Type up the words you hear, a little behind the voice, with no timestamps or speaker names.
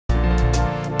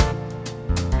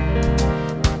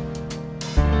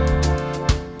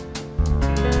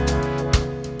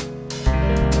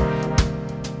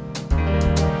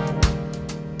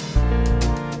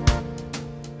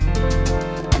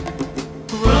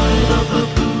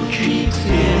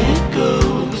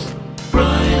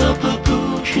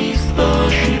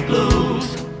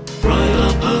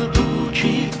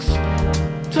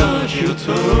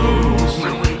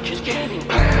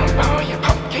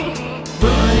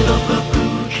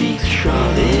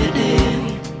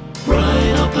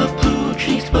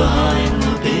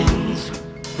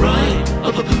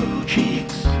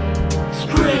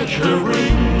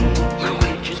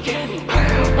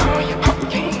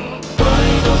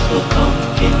the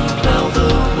pumpkin plow the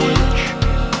witch?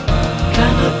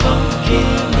 Can a pumpkin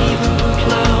even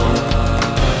plow?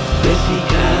 Yes he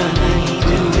can, and he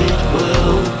do it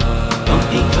well,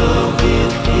 pumping her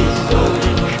with his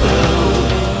orange bell.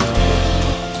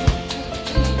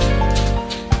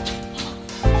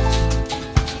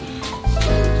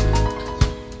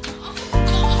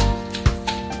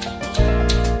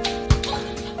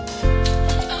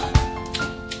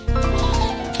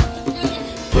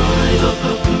 Ride up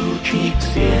her poo cheeks,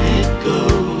 in it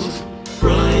goes.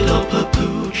 Ride up her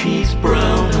poo cheeks,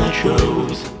 brown her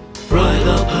shows. Ride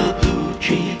up her poo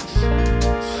cheeks,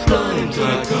 slimes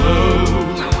that go.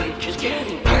 Now we're just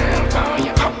getting pale for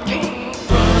your pumpkin.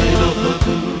 Ride up her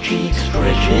poo cheeks,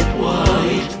 stretch it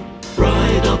wide.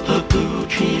 Ride up her poo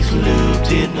cheeks, loop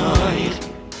denied.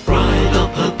 Ride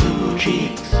up her poo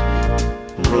cheeks,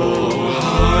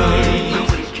 rawhide. Now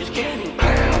we're just getting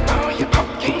pale for your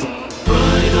pumpkin.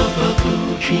 Ride up her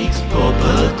poo cheeks, pop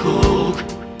her cork.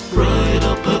 Ride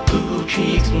up her poo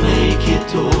cheeks, make it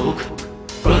talk.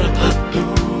 Ride up her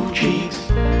poo cheeks,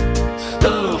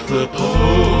 stuff the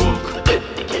pork.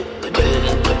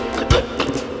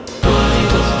 Why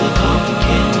does the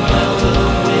pumpkin plow the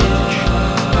witch?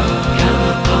 Can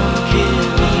the pumpkin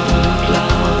even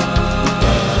plow?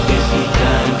 Yes he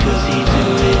can, 'cause he do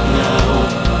it now,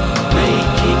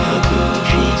 making her poo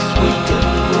cheeks squeak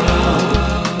and growl.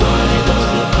 Why does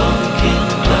the pumpkin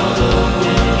plow the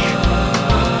witch?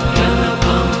 Can the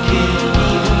pumpkin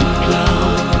even plow?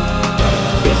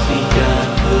 Yes he can,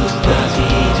 'cause that he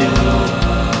do,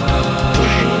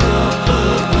 pushing up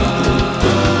her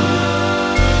poo-poo-poo.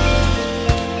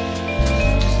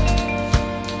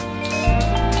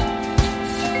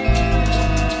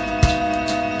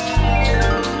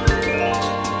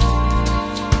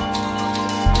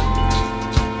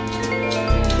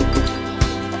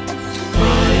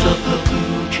 Ride up her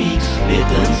poo cheeks, slip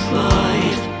and slide.